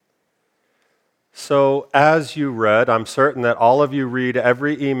So as you read, I'm certain that all of you read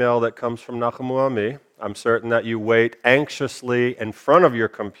every email that comes from Nachamu Ami. I'm certain that you wait anxiously in front of your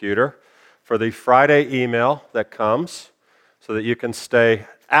computer for the Friday email that comes so that you can stay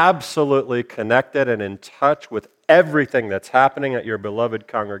absolutely connected and in touch with everything that's happening at your beloved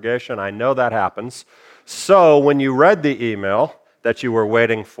congregation. I know that happens. So when you read the email that you were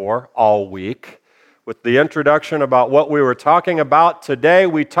waiting for all week, with the introduction about what we were talking about today,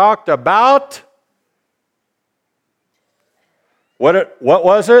 we talked about what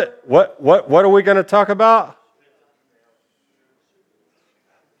was it? What are we going to talk about?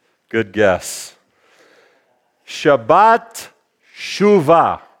 Good guess. Shabbat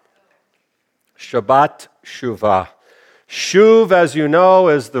Shuvah. Shabbat Shuvah. Shuv, as you know,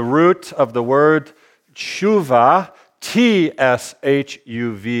 is the root of the word tshuva, T-S-H-U-V-A-H.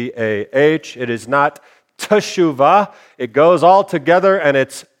 It is not teshuvah. It goes all together and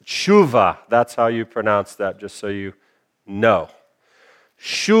it's tshuva. That's how you pronounce that, just so you know.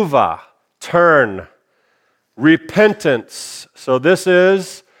 Shuvah, turn, repentance. So this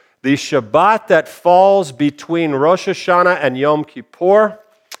is the Shabbat that falls between Rosh Hashanah and Yom Kippur,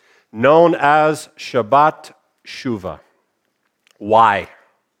 known as Shabbat Shuvah. Why?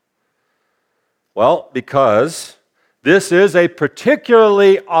 Well, because this is a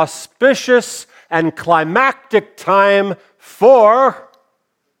particularly auspicious and climactic time for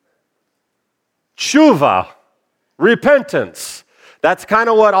tshuva, repentance. That's kind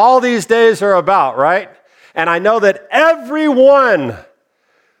of what all these days are about, right? And I know that everyone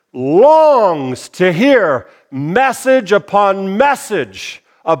longs to hear message upon message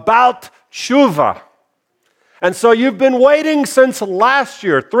about tshuva. And so you've been waiting since last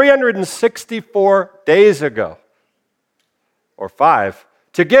year, 364 days ago, or 5,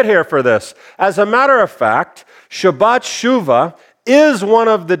 to get here for this. As a matter of fact, Shabbat Shuvah is one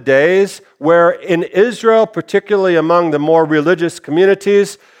of the days where in Israel, particularly among the more religious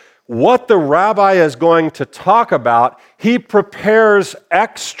communities, what the rabbi is going to talk about, he prepares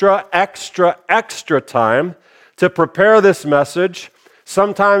extra time to prepare this message.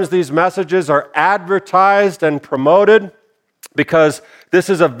 Sometimes these messages are advertised and promoted because this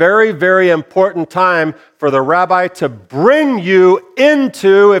is a very, very important time for the rabbi to bring you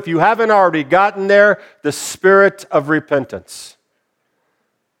into, if you haven't already gotten there, the spirit of repentance.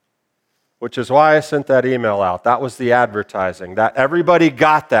 Which is why I sent that email out. That was the advertising. That everybody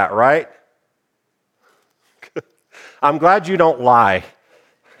got that, right? I'm glad you don't lie.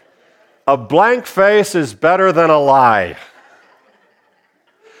 A blank face is better than a lie.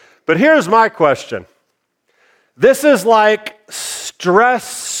 But here's my question. This is like stress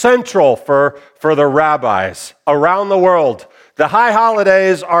central for the rabbis around the world. The high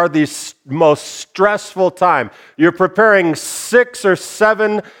holidays are the most stressful time. You're preparing 6 or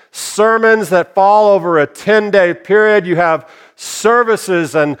 7 sermons that fall over a 10-day period. You have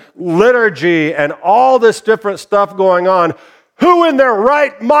services and liturgy and all this different stuff going on. Who in their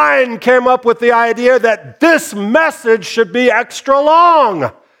right mind came up with the idea that this message should be extra long?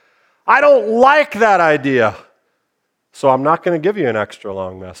 I don't like that idea. So I'm not going to give you an extra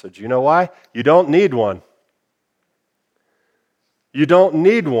long message. You know why? You don't need one. You don't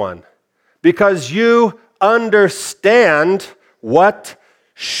need one because you understand what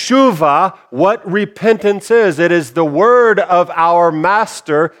Shuvah, what repentance is. It is the word of our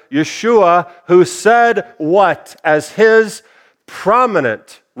Master, Yeshua, who said what as his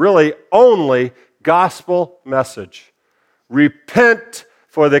prominent, really only gospel message. Repent,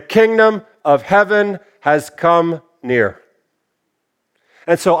 for the kingdom of heaven has come near.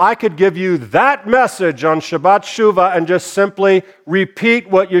 And so I could give you that message on Shabbat Shuvah and just simply repeat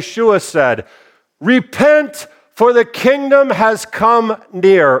what Yeshua said. Repent, for the kingdom has come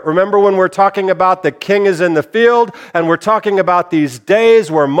near. Remember when we're talking about the king is in the field, and we're talking about these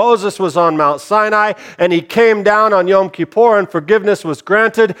days where Moses was on Mount Sinai, and he came down on Yom Kippur, and forgiveness was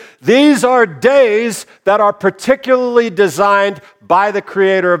granted. These are days that are particularly designed by the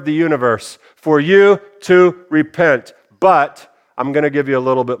creator of the universe for you to repent. But I'm going to give you a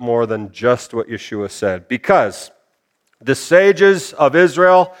little bit more than just what Yeshua said, because the sages of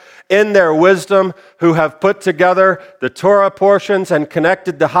Israel, in their wisdom, who have put together the Torah portions and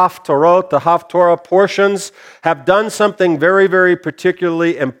connected the haftarah portions, have done something very, very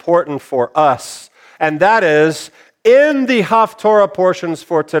particularly important for us. And that is, in the haftarah portions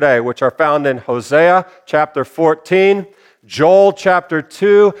for today, which are found in Hosea chapter 14, Joel chapter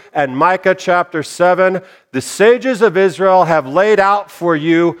 2, and Micah chapter 7, the sages of Israel have laid out for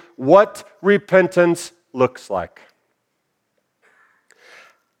you what repentance looks like.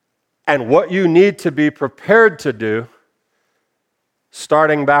 And what you need to be prepared to do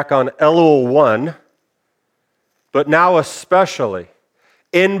starting back on Elul 1, but now especially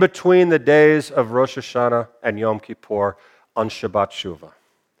in between the days of Rosh Hashanah and Yom Kippur on Shabbat Shuvah.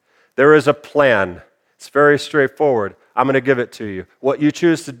 There is a plan. It's very straightforward. I'm going to give it to you. What you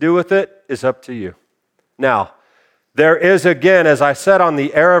choose to do with it is up to you. Now, there is again, as I said on the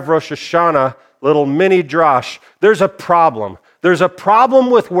Erev Rosh Hashanah, little mini drosh, there's a problem. There's a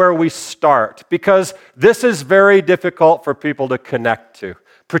problem with where we start because this is very difficult for people to connect to,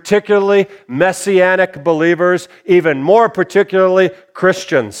 particularly Messianic believers, even more particularly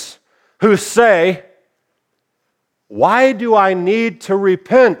Christians who say, why do I need to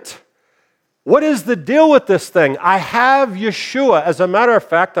repent? What is the deal with this thing? I have Yeshua. As a matter of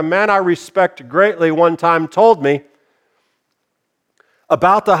fact, a man I respect greatly one time told me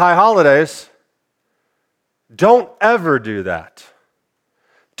about the high holidays, don't ever do that.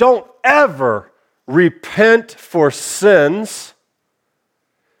 Don't ever repent for sins.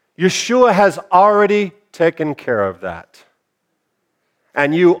 Yeshua has already taken care of that.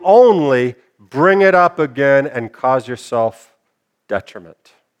 And you only bring it up again and cause yourself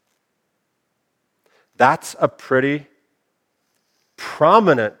detriment. That's a pretty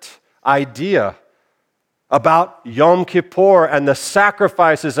prominent idea about Yom Kippur and the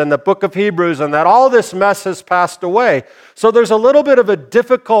sacrifices and the book of Hebrews and that all this mess has passed away. So there's a little bit of a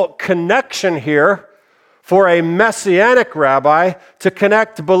difficult connection here for a Messianic rabbi to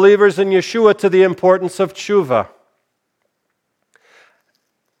connect believers in Yeshua to the importance of tshuva.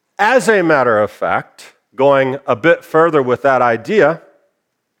 As a matter of fact, going a bit further with that idea,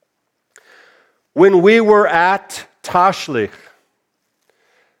 when we were at Tashlich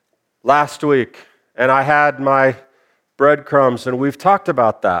last week, and I had my breadcrumbs, and we've talked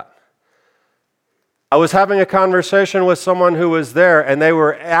about that, I was having a conversation with someone who was there, and they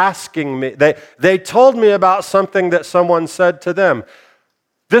were asking me, they told me about something that someone said to them.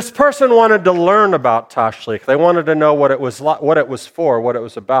 This person wanted to learn about Tashlich. They wanted to know what it was for, what it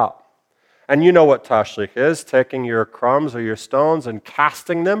was about. And you know what Tashlich is, taking your crumbs or your stones and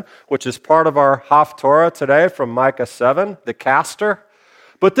casting them, which is part of our haftarah today from Micah 7, the caster.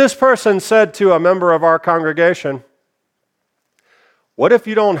 But this person said to a member of our congregation, what if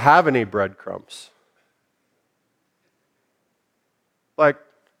you don't have any breadcrumbs? Like,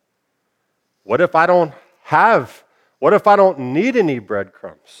 what if I don't need any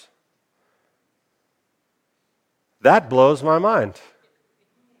breadcrumbs? That blows my mind.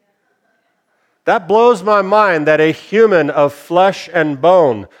 That blows my mind that a human of flesh and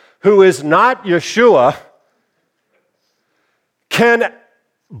bone who is not Yeshua can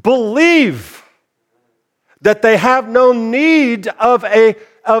believe that they have no need of a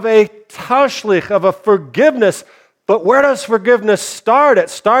tashlich, of a forgiveness. But where does forgiveness start? It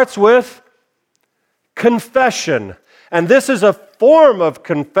starts with confession. And this is a form of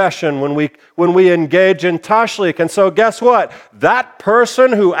confession when we engage in tashlich. And so guess what? That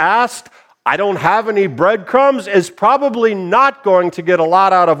person who asked, I don't have any breadcrumbs, is probably not going to get a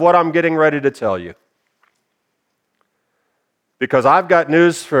lot out of what I'm getting ready to tell you. Because I've got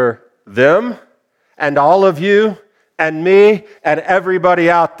news for them and all of you and me and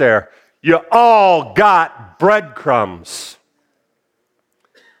everybody out there. You all got breadcrumbs.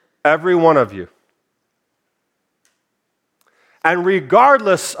 Every one of you. And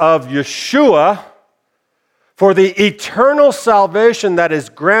regardless of Yeshua, for the eternal salvation that is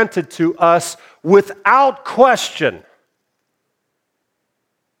granted to us without question,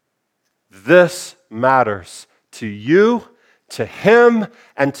 this matters to you, to Him,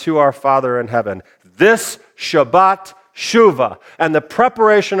 and to our Father in heaven. This Shabbat Shuvah and the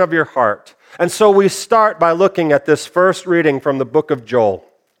preparation of your heart. And so we start by looking at this first reading from the book of Joel.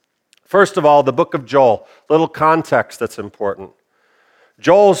 First of all, the book of Joel, little context that's important.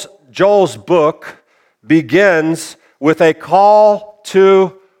 Joel's book begins with a call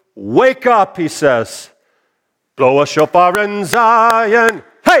to wake up, he says. Blow a shofar in Zion.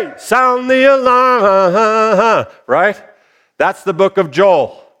 Hey, sound the alarm. Right? That's the book of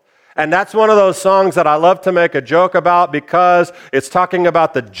Joel. And that's one of those songs that I love to make a joke about because it's talking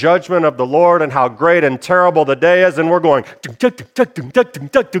about the judgment of the Lord and how great and terrible the day is. And we're going, hey,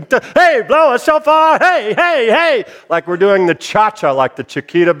 blow a shofar, hey, hey, hey. Like we're doing the cha-cha like the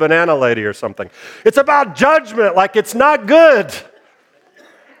Chiquita Banana Lady or something. It's about judgment, like it's not good.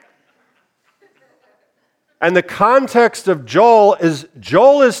 And the context of Joel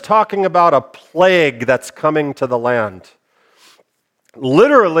is talking about a plague that's coming to the land.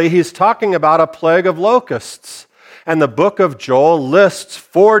 Literally, he's talking about a plague of locusts. And the book of Joel lists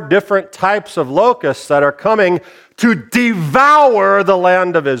 4 different types of locusts that are coming to devour the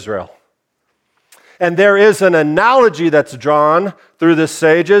land of Israel. And there is an analogy that's drawn through the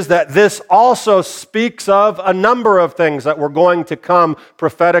sages that this also speaks of a number of things that were going to come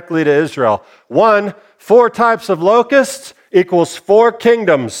prophetically to Israel. One, 4 types of locusts equals 4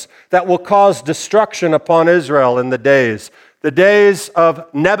 kingdoms that will cause destruction upon Israel in the days. The days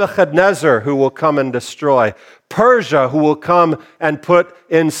of Nebuchadnezzar, who will come and destroy. Persia, who will come and put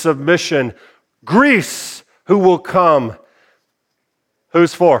in submission. Greece, who will come.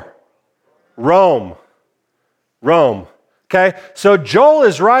 Who's for? Rome. Rome. Okay? So Joel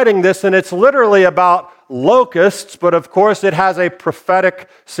is writing this, and it's literally about locusts, but of course it has a prophetic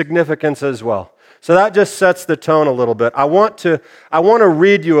significance as well. So that just sets the tone a little bit. I want to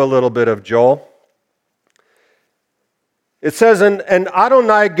read you a little bit of Joel. It says, and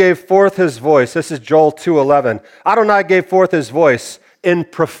Adonai gave forth his voice. This is Joel 2:11. Adonai gave forth his voice in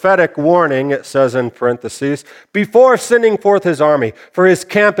prophetic warning, it says in parentheses, before sending forth his army. For his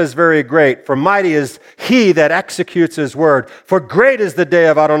camp is very great. For mighty is he that executes his word. For great is the day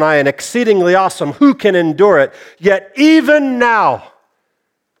of Adonai and exceedingly awesome. Who can endure it? Yet even now,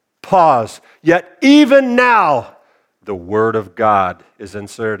 pause, yet even now, the word of God is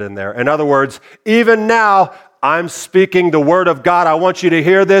inserted in there. In other words, even now, I'm speaking the word of God. I want you to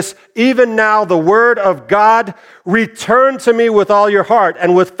hear this. Even now, the word of God, return to me with all your heart,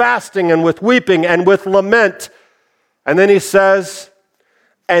 and with fasting, and with weeping, and with lament. And then he says,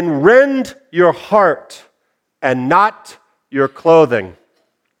 and rend your heart, and not your clothing,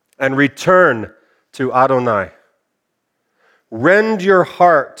 and return to Adonai. Rend your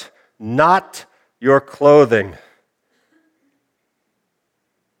heart, not your clothing.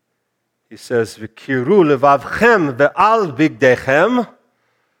 He says, "V'kiru levavchem ve'al bigdechem."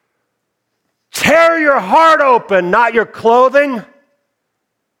 Tear your heart open, not your clothing.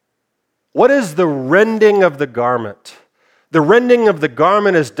 What is the rending of the garment? The rending of the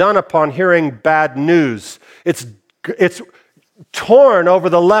garment is done upon hearing bad news. It's torn over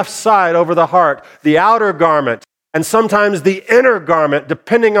the left side, over the heart, the outer garment, and sometimes the inner garment,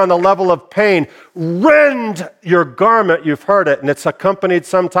 depending on the level of pain. Rend your garment, you've heard it, and it's accompanied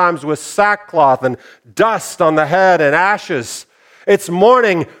sometimes with sackcloth and dust on the head and ashes. It's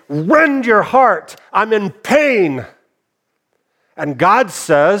mourning. Rend your heart. I'm in pain. And God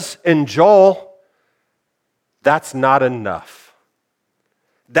says in Joel, that's not enough.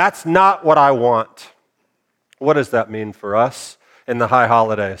 That's not what I want. What does that mean for us in the high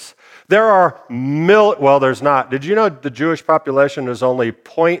holidays? There are well, there's not. Did you know the Jewish population is only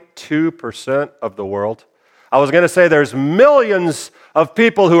 0.2% of the world? I was going to say there's millions of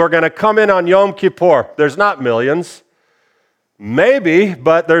people who are going to come in on Yom Kippur. There's not millions. Maybe,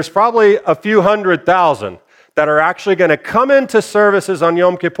 but there's probably a few 100,000 that are actually going to come into services on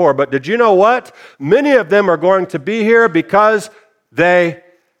Yom Kippur. But did you know what? Many of them are going to be here because they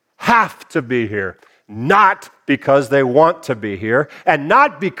have to be here. Not because they want to be here, and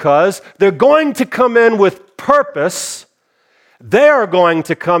not because they're going to come in with purpose. They are going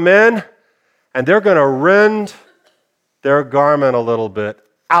to come in and they're going to rend their garment a little bit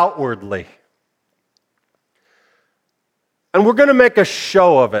outwardly. And we're going to make a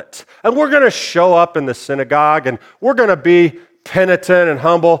show of it. And we're going to show up in the synagogue, and we're going to be penitent and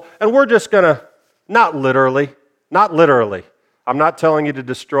humble, and we're just going to, not literally. I'm not telling you to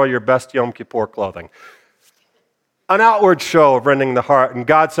destroy your best Yom Kippur clothing. An outward show of rending the heart. And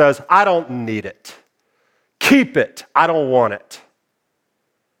God says, I don't need it. Keep it. I don't want it.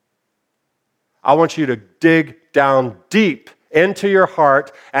 I want you to dig down deep into your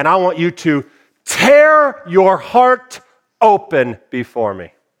heart, and I want you to tear your heart open before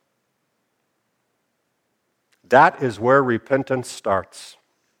me. That is where repentance starts.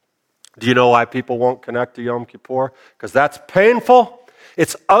 Do you know why people won't connect to Yom Kippur? Because that's painful,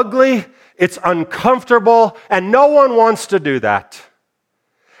 it's ugly, it's uncomfortable, and no one wants to do that.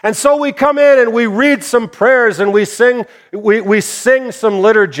 And so we come in and we read some prayers and we sing some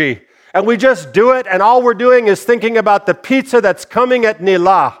liturgy, and we just do it, and all we're doing is thinking about the pizza that's coming at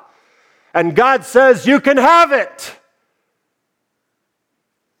Nilah. And God says, you can have it.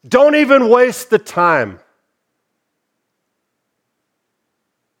 Don't even waste the time.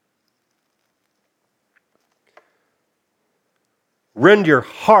 Rend your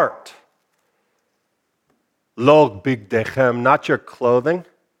heart, lo bigdechem, not your clothing.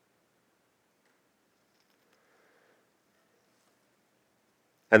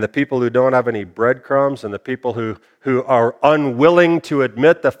 And the people who don't have any breadcrumbs, and the people who are unwilling to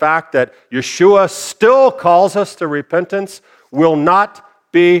admit the fact that Yeshua still calls us to repentance, will not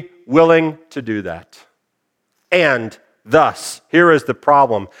be willing to do that. And thus, here is the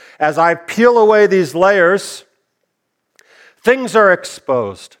problem. As I peel away these layers, things are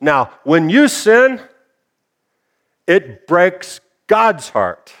exposed. Now, when you sin, It breaks God's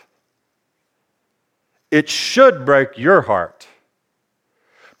heart. It should break your heart.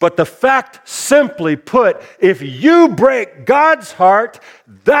 But the fact, simply put, if you break God's heart,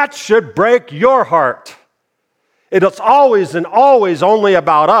 that should break your heart. It's always and always only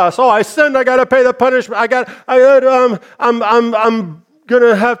about us. Oh, I sinned, I got to pay the punishment. I'm going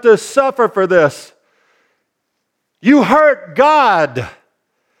to have to suffer for this. You hurt God.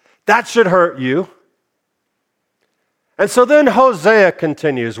 That should hurt you. And so then Hosea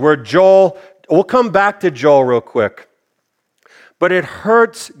continues, where Joel, we'll come back to Joel real quick. But it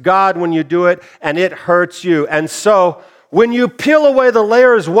hurts God when you do it, and it hurts you. And so when you peel away the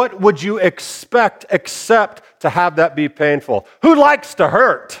layers, what would you expect except to have that be painful? Who likes to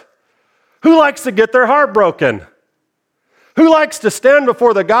hurt? Who likes to get their heart broken? Who likes to stand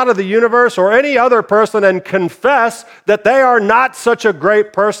before the God of the universe or any other person and confess that they are not such a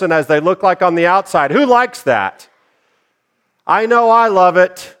great person as they look like on the outside? Who likes that? I know I love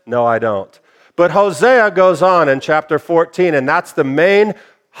it. No, I don't. But Hosea goes on in chapter 14, and that's the main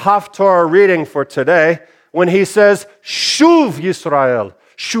haftarah reading for today, when he says, Shuv Yisrael,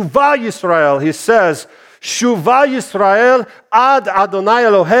 Shuvah Yisrael. He says, Shuvah Yisrael ad Adonai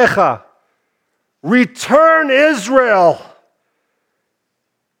Elohecha. Return, Israel,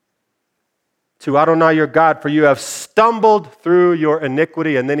 to Adonai your God, for you have stumbled through your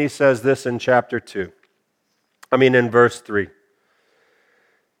iniquity. And then he says this in in verse 3.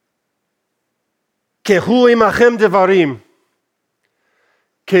 Kehu imachem devarim.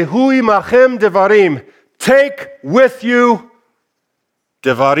 Kehu imachem devarim. Take with you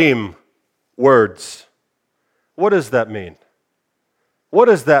devarim, words. What does that mean? What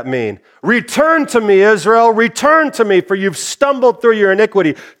does that mean? Return to me, Israel. Return to me, for you've stumbled through your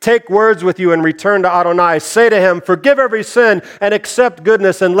iniquity. Take words with you and return to Adonai. Say to him, forgive every sin and accept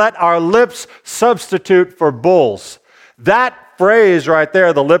goodness, and let our lips substitute for bulls. That phrase right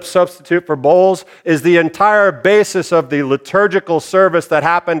there, the lips substitute for bulls, is the entire basis of the liturgical service that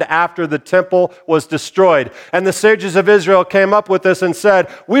happened after the temple was destroyed. And the sages of Israel came up with this and said,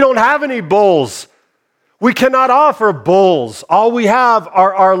 we don't have any bulls. We cannot offer bulls. All we have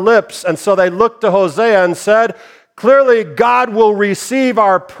are our lips. And so they looked to Hosea and said, clearly God will receive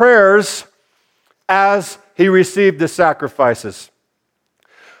our prayers as he received the sacrifices.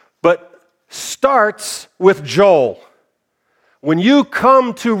 But starts with Joel. When you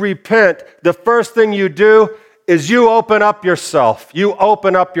come to repent, the first thing you do is you open up yourself. You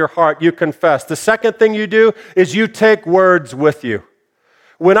open up your heart. You confess. The second thing you do is you take words with you.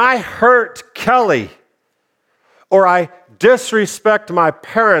 When I hurt Kelly, or I disrespect my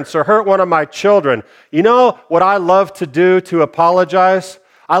parents or hurt one of my children, you know what I love to do to apologize?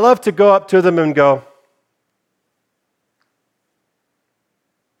 I love to go up to them and go,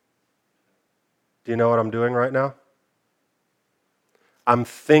 do you know what I'm doing right now? I'm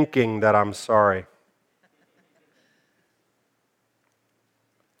thinking that I'm sorry.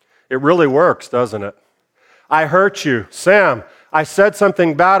 It really works, doesn't it? I hurt you. Sam, I said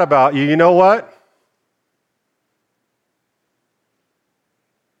something bad about you. You know what?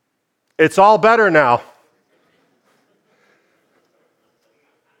 It's all better now.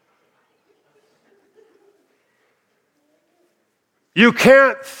 You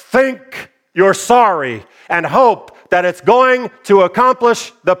can't think you're sorry and hope that it's going to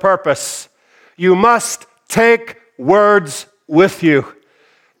accomplish the purpose. You must take words with you.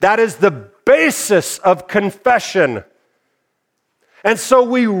 That is the basis of confession. And so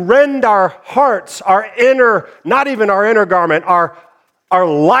we rend our hearts, our inner, not even our inner garment, our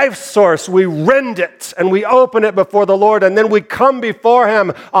life source, we rend it and we open it before the Lord, and then we come before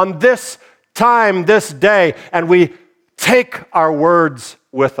him on this time, this day, and we take our words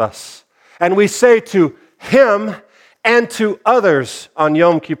with us. And we say to him and to others on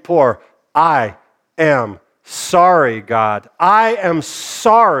Yom Kippur, I am sorry, God. I am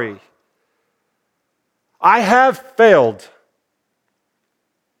sorry. I have failed.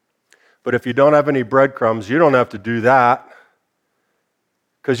 But if you don't have any breadcrumbs, you don't have to do that,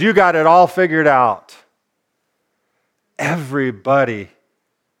 because you got it all figured out. Everybody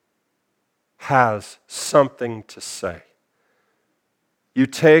has something to say. You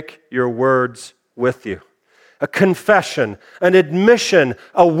take your words with you. A confession, an admission,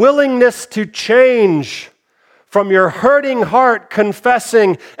 a willingness to change from your hurting heart,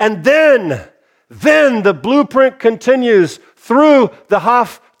 confessing, and then the blueprint continues through the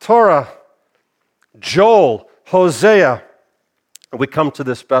haftarah. Joel, Hosea, and we come to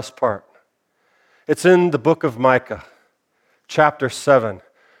this best part. It's in the book of Micah, chapter 7.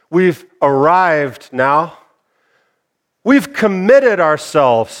 We've arrived now We've committed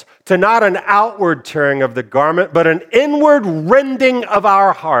ourselves to not an outward tearing of the garment, but an inward rending of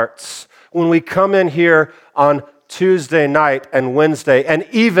our hearts when we come in here on Tuesday night and Wednesday, and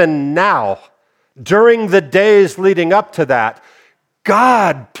even now, during the days leading up to that.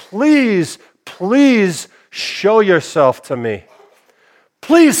 God, please, please show yourself to me.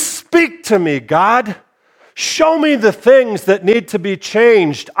 Please speak to me, God. Show me the things that need to be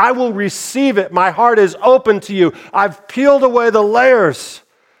changed. I will receive it. My heart is open to you. I've peeled away the layers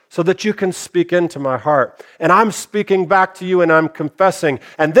so that you can speak into my heart. And I'm speaking back to you and I'm confessing.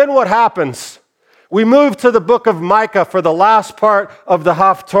 And then what happens? We move to the book of Micah for the last part of the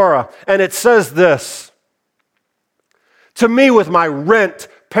haftarah. And it says this: to me, with my rent,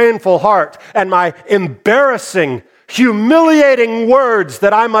 painful heart and my embarrassing, humiliating words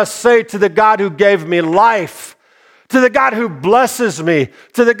that I must say to the God who gave me life, to the God who blesses me,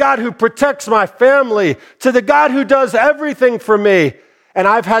 to the God who protects my family, to the God who does everything for me. And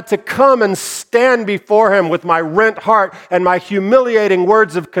I've had to come and stand before him with my rent heart and my humiliating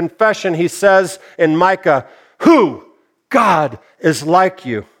words of confession. He says in Micah, who, God, is like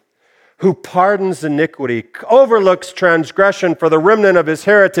you, who pardons iniquity, overlooks transgression for the remnant of his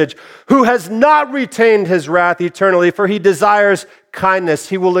heritage, who has not retained his wrath eternally, for he desires kindness.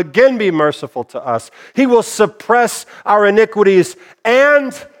 He will again be merciful to us. He will suppress our iniquities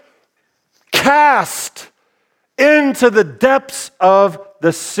and cast into the depths of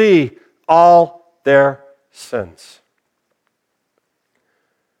the sea all their sins.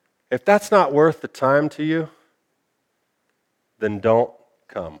 If that's not worth the time to you, then don't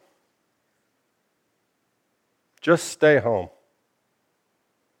come. Just stay home.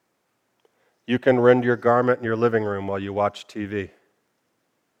 You can rend your garment in your living room while you watch TV.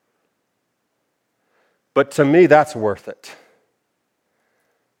 But to me, that's worth it.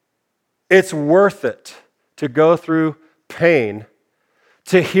 It's worth it to go through pain,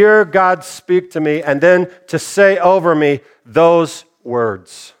 to hear God speak to me, and then to say over me those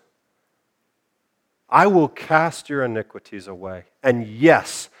words. I will cast your iniquities away. And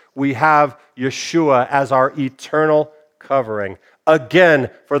yes, we have Yeshua as our eternal covering.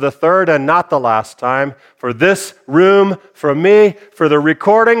 Again, for the third and not the last time, for this room, for me, for the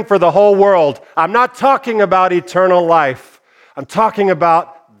recording, for the whole world. I'm not talking about eternal life. I'm talking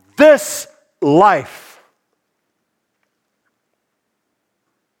about this life.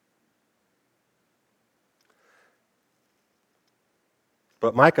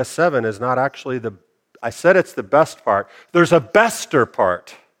 But Micah 7 is not actually I said it's the best part. There's a bester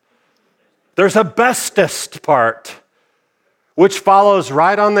part. There's a bestest part, which follows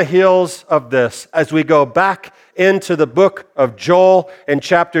right on the heels of this. As we go back into the book of Joel in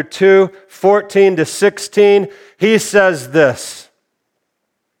chapter 2, 14 to 16, he says this.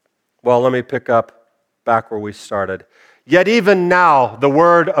 Well, let me pick up back where we started. Yet even now, the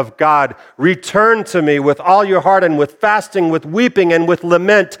word of God, return to me with all your heart and with fasting, with weeping and with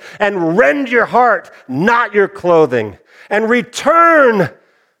lament, and rend your heart, not your clothing, and return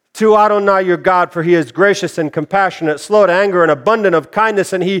to Adonai your God, for he is gracious and compassionate, slow to anger and abundant of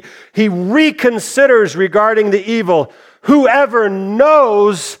kindness, and he reconsiders regarding the evil. Whoever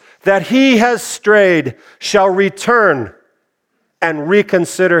knows that he has strayed shall return and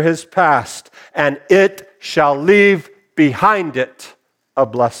reconsider his past, and it shall leave behind it a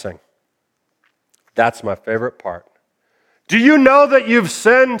blessing. That's my favorite part. Do you know that you've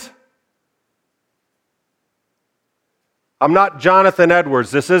sinned? I'm not Jonathan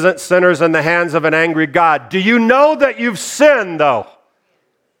Edwards. This isn't sinners in the hands of an angry God. Do you know that you've sinned, though?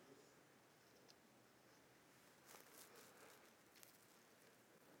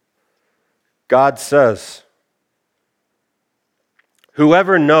 God says,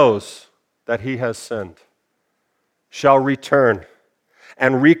 whoever knows that he has sinned shall return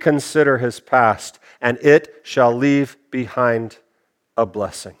and reconsider his past, and it shall leave behind a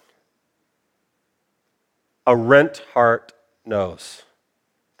blessing. A rent heart knows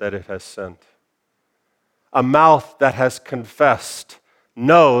that it has sinned. A mouth that has confessed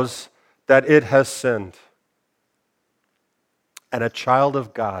knows that it has sinned. And a child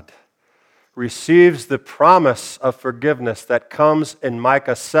of God receives the promise of forgiveness that comes in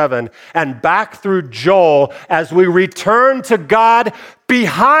Micah 7 and back through Joel as we return to God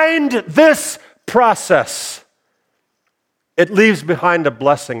behind this process. It leaves behind a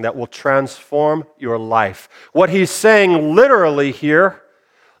blessing that will transform your life. What he's saying literally here,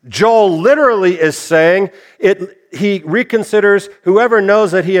 Joel literally is saying, he reconsiders, whoever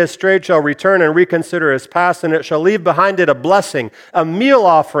knows that he has strayed shall return and reconsider his past, and it shall leave behind it a blessing, a meal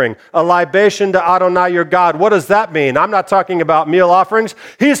offering, a libation to Adonai your God. What does that mean? I'm not talking about meal offerings.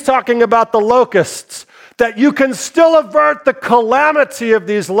 He's talking about the locusts that you can still avert the calamity of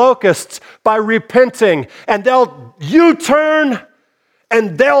these locusts by repenting, and you turn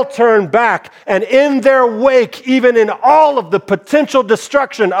and they'll turn back. And in their wake, even in all of the potential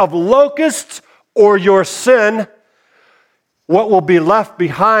destruction of locusts or your sin, what will be left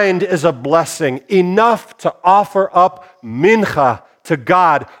behind is a blessing, enough to offer up mincha to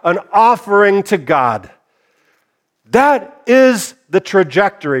God, an offering to God. That is the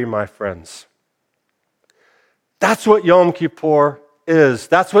trajectory, my friends. That's what Yom Kippur is.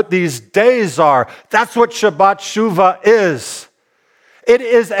 That's what these days are. That's what Shabbat Shuvah is. It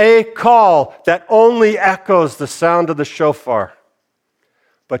is a call that only echoes the sound of the shofar.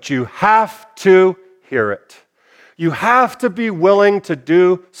 But you have to hear it. You have to be willing to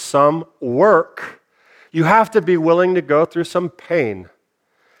do some work. You have to be willing to go through some pain.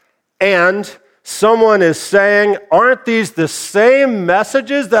 And someone is saying, aren't these the same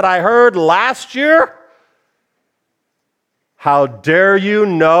messages that I heard last year? How dare you?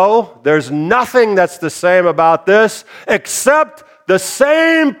 No, there's nothing that's the same about this except the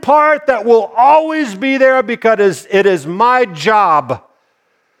same part that will always be there, because it is my job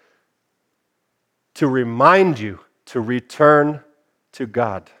to remind you to return to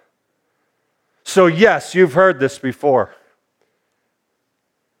God. So yes, you've heard this before.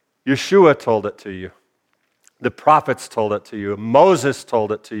 Yeshua told it to you. The prophets told it to you. Moses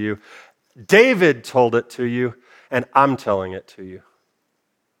told it to you. David told it to you. And I'm telling it to you.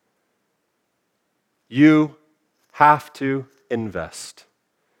 You have to invest.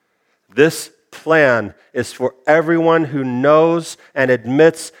 This plan is for everyone who knows and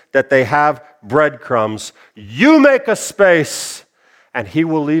admits that they have breadcrumbs. You make a space, and he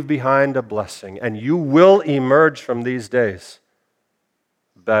will leave behind a blessing, and you will emerge from these days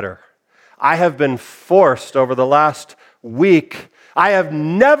better. I have been forced over the last week. I have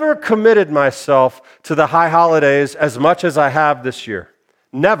never committed myself to the high holidays as much as I have this year.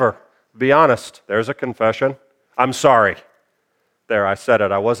 Never. Be honest. There's a confession. I'm sorry. There, I said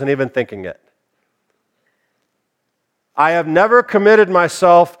it. I wasn't even thinking it. I have never committed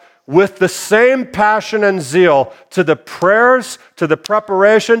myself with the same passion and zeal to the prayers, to the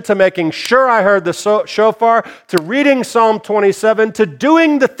preparation, to making sure I heard the shofar, to reading Psalm 27, to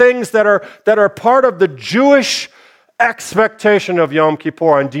doing the things that are part of the Jewish expectation of Yom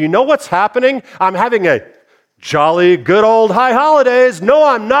Kippur. And do you know what's happening? I'm having a jolly good old high holidays. No,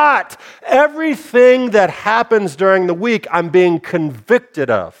 I'm not. Everything that happens during the week, I'm being convicted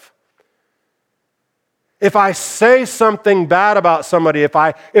of. If I say something bad about somebody, if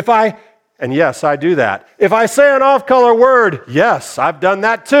I, and yes, I do that. If I say an off-color word, yes, I've done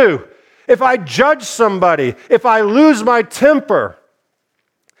that too. If I judge somebody, if I lose my temper,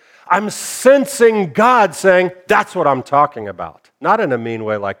 I'm sensing God saying, that's what I'm talking about. Not in a mean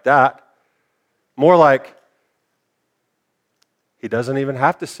way like that. More like, he doesn't even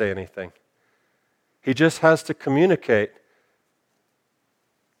have to say anything. He just has to communicate.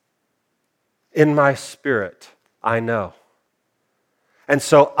 In my spirit, I know. And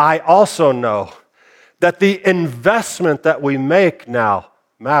so I also know that the investment that we make now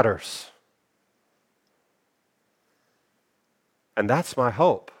matters. And that's my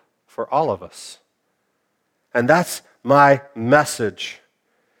hope for all of us. And that's my message.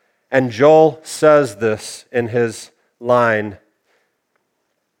 And Joel says this in his line.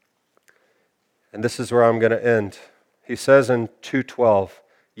 And this is where I'm going to end. He says in 2:12,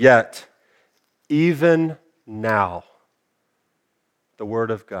 yet, even now, the word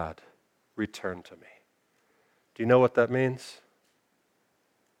of God returned to me. Do you know what that means?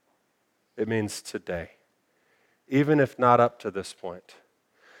 It means today. Even if not up to this point.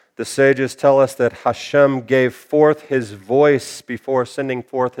 The sages tell us that Hashem gave forth his voice before sending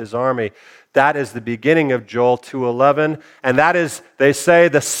forth his army. That is the beginning of Joel 2:11. And that is, they say,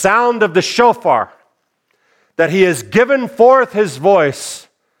 the sound of the shofar. That he has given forth his voice.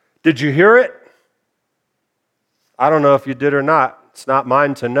 Did you hear it? I don't know if you did or not. It's not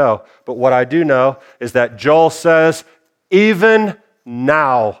mine to know. But what I do know is that Joel says, even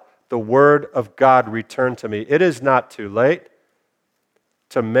now the word of God returned to me. It is not too late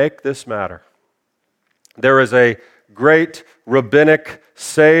to make this matter. There is a great rabbinic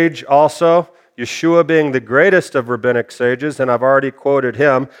sage also, Yeshua being the greatest of rabbinic sages, and I've already quoted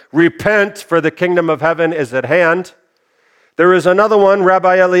him. Repent, for the kingdom of heaven is at hand. There is another one,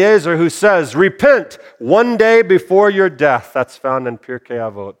 Rabbi Eliezer, who says, repent one day before your death. That's found in Pirkei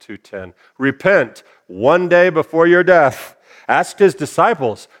Avot 2:10. Repent one day before your death. Asked his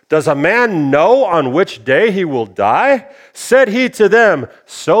disciples, does a man know on which day he will die? Said he to them,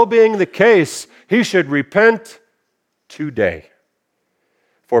 so being the case, he should repent today.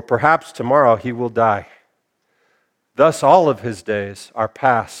 For perhaps tomorrow he will die. Thus all of his days are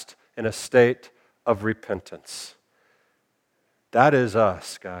passed in a state of repentance. That is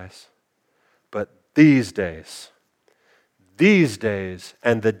us, guys. But these days,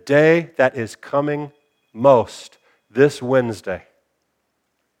 and the day that is coming most, this Wednesday,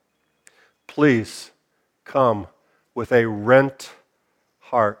 please come with a rent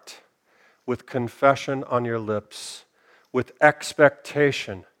heart, with confession on your lips, with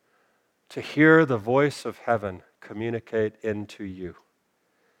expectation to hear the voice of heaven communicate into you.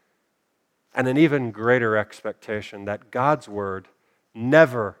 And an even greater expectation that God's word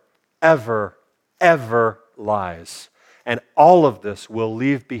never, ever, ever lies. And all of this will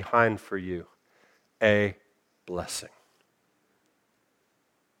leave behind for you a blessing.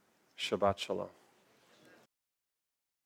 Shabbat Shalom.